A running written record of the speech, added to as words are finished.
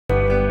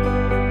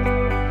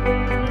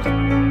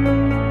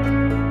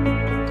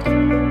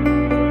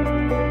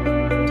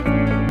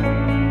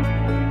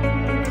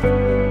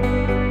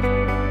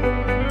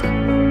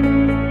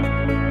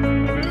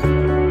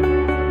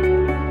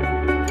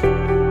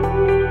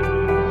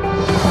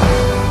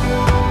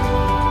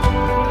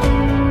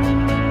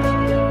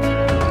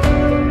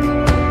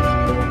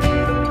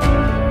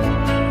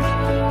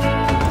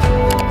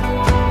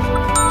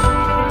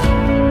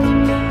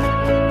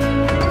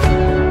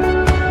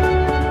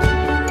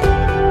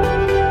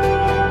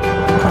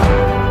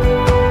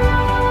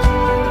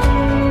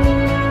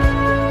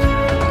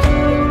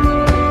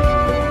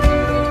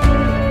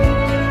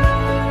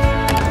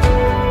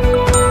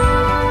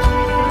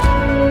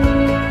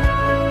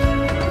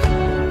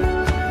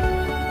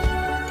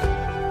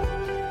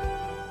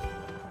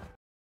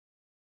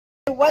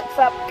what's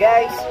up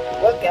guys?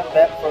 Welcome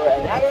back for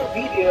another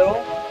video.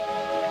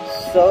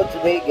 So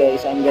today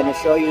guys, I'm gonna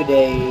show you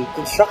the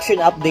construction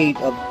update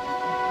of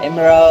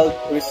Mirage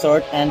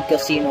Resort and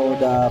Casino,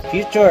 the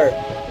future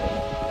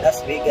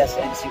Las Vegas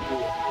and Cebu.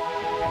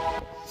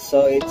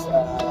 So it's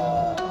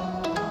a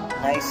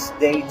nice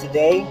day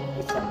today.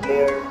 It's a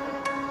clear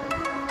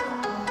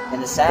and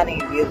a sunny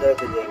weather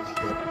today.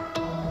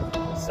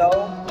 So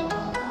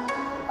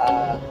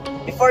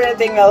before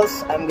anything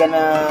else, I will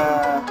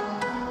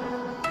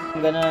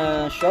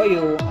show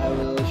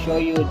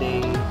you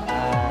the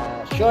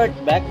short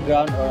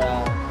background or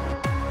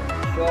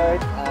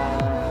short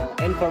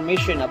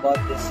information about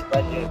this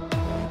project.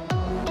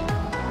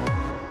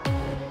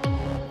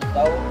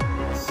 So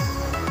let's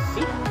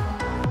see.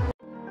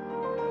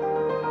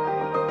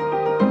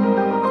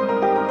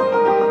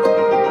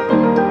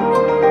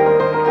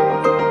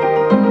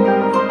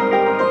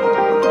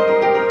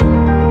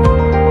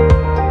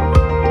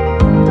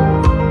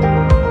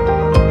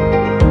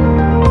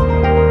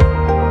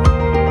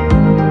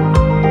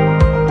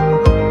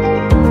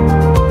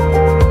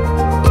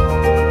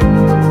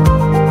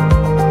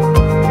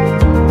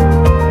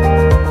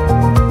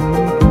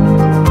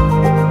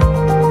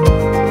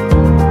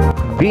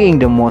 Being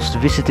the most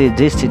visited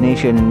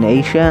destination in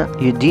Asia,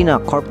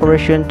 Udenna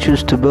Corporation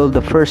chose to build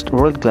the first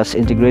world-class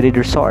integrated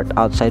resort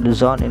outside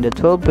Luzon in the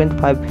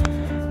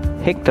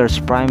 12.5 hectares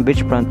prime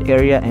beachfront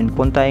area in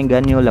Punta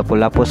Engano,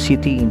 Lapu-lapu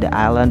City in the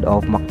island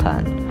of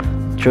Mactan.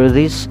 Through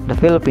this, the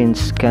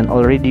Philippines can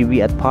already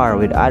be at par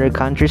with other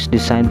countries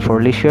designed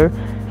for leisure,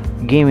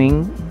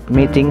 gaming,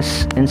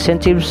 meetings,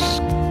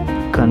 incentives,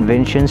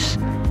 conventions,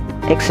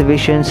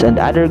 exhibitions, and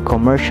other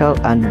commercial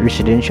and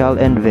residential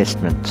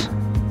investments.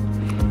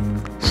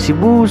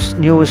 Cebu's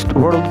newest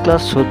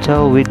world-class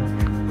hotel with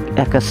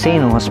a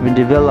casino has been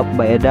developed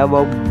by a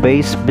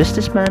Davao-based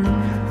businessman,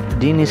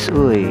 Dennis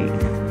Uy.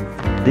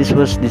 This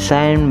was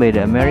designed by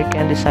the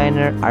American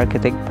designer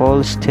architect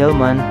Paul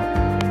Steelman,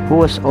 who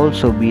was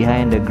also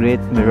behind the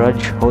great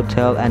Mirage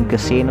Hotel and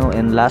Casino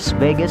in Las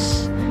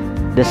Vegas,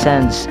 the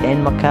Sands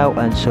in Macau,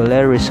 and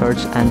Solaire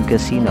Resorts and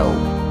Casino.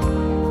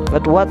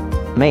 But what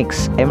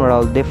makes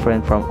Emerald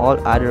different from all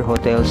other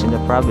hotels in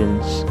the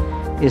province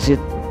is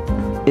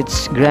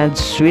its grand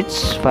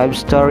suites,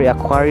 five-storey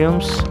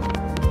aquariums,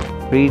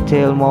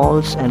 retail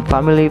malls, and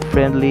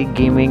family-friendly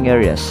gaming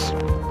areas.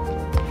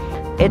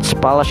 Its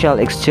palatial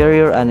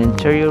exterior and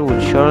interior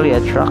will surely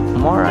attract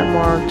more and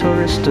more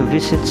tourists to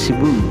visit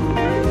Cebu.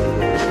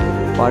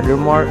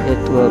 Furthermore,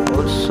 it will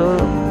also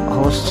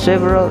host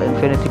several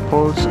infinity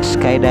pools,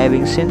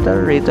 skydiving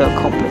center, retail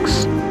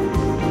complex,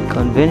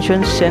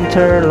 convention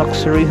center,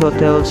 luxury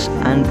hotels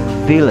and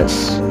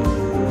villas,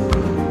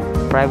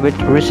 private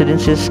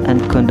residences, and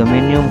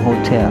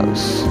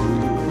condominium-hotels.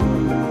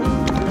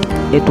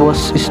 It was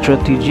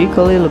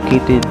strategically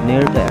located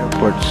near the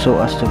airport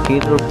so as to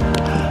cater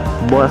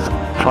both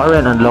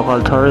foreign and local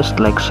tourists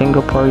like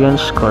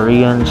Singaporeans,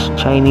 Koreans,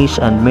 Chinese,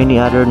 and many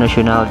other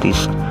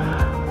nationalities.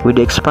 With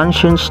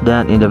expansions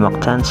done in the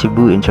Mactan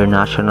Cebu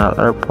International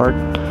Airport,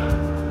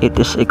 it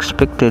is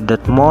expected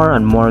that more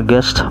and more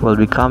guests will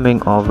be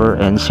coming over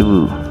in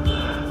Cebu.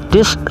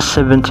 This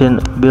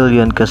 17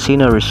 billion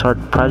casino resort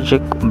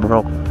project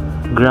broke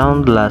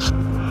ground last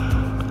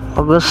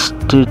August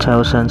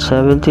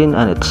 2017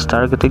 and it's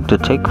targeted to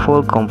take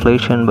full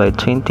completion by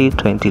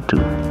 2022.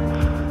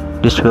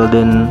 This will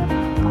then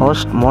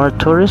host more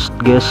tourists,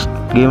 guests,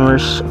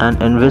 gamers, and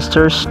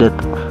investors that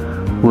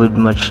would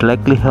much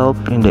likely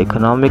help in the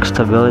economic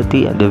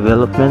stability and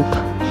development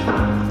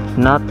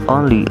not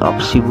only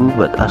of Cebu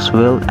but as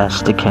well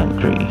as the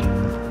country.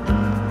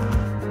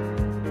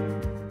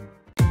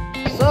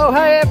 So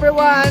hi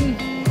everyone!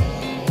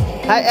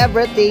 Hi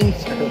everything!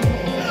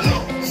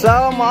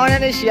 So mauna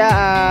na siya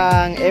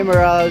ang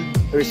Emerald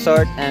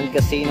Resort and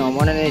Casino.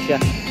 Mauna na siya.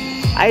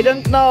 I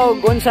don't know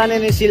kung saan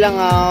na silang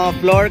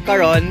floor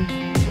karon,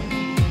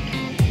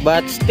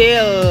 but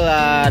still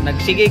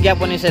nagsige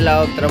gyapon ni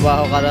sila og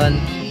trabaho karon.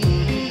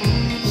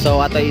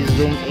 So ato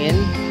i-zoom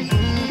in.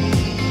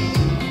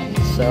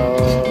 So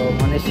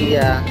mauna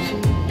siya.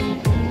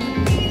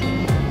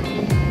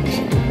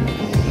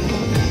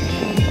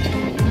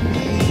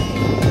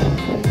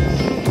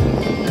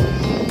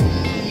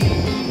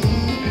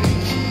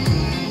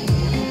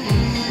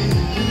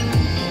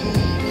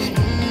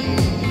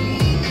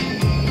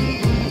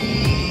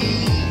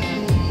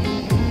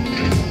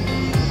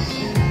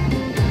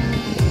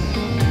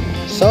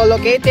 So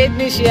located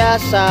ni siya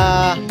sa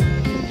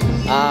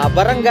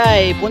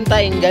barangay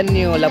Punta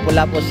Engano,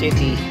 Lapu-lapu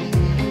City.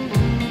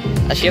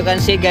 As you can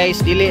see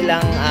guys, dili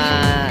lang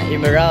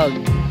Emerald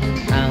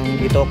ang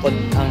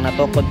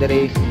natukod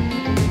diri.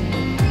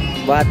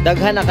 But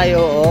daghan na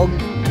kayo og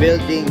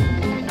building.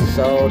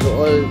 So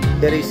dool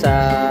diri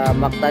sa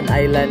Mactan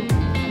Island.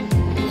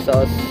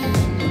 So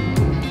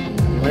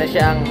muna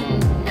siyang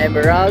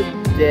Emerald,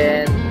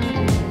 then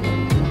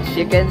as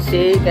you can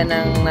see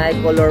kanang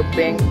color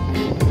pink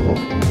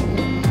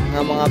nga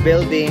mga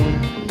building.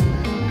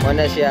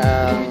 Muna siya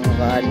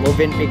ang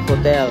Moving Peak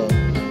Hotel.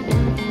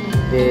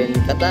 Then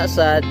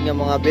katasan nga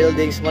mga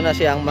buildings mo na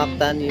siya ang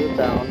Mactan New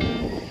Town.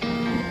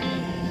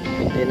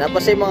 Then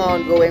napasay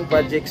mga ongoing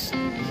projects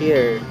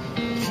here.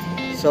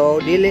 So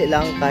dili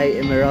lang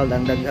kay Emerald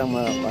ang daghang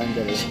mga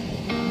pandari.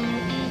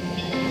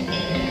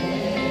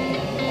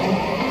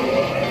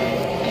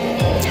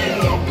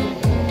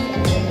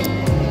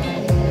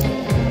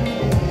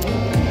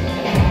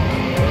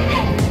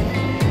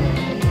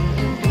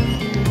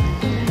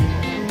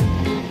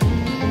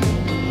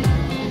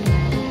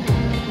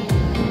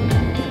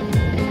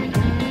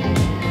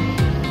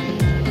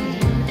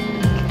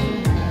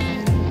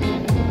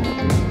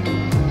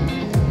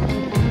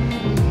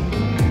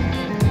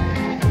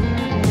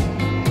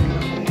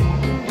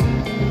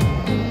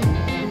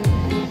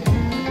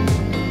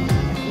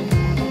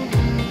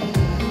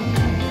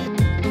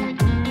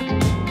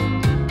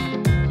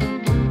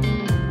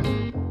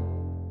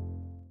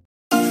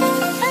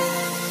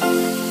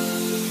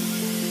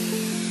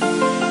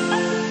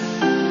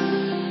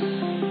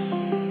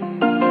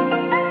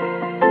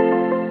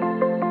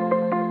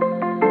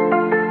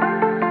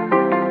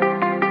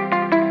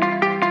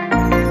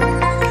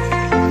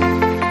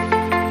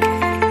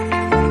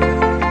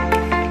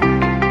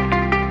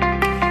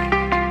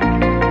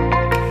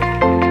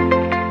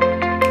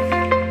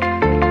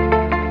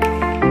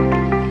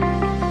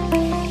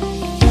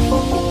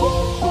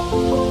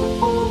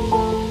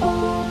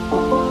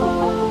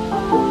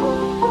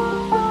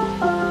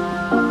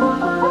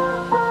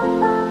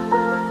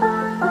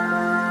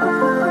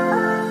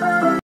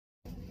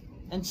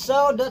 And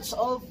so that's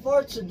all for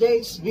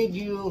today's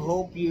video.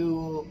 Hope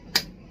you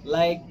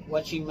like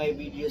watching my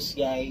videos,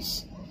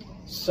 guys.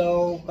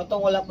 So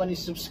katong wala pa ni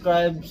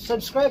subscribe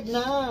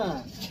na.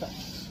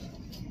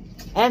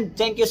 And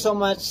thank you so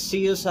much.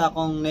 See you sa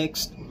akong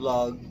next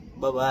vlog.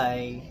 Bye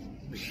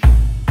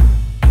bye.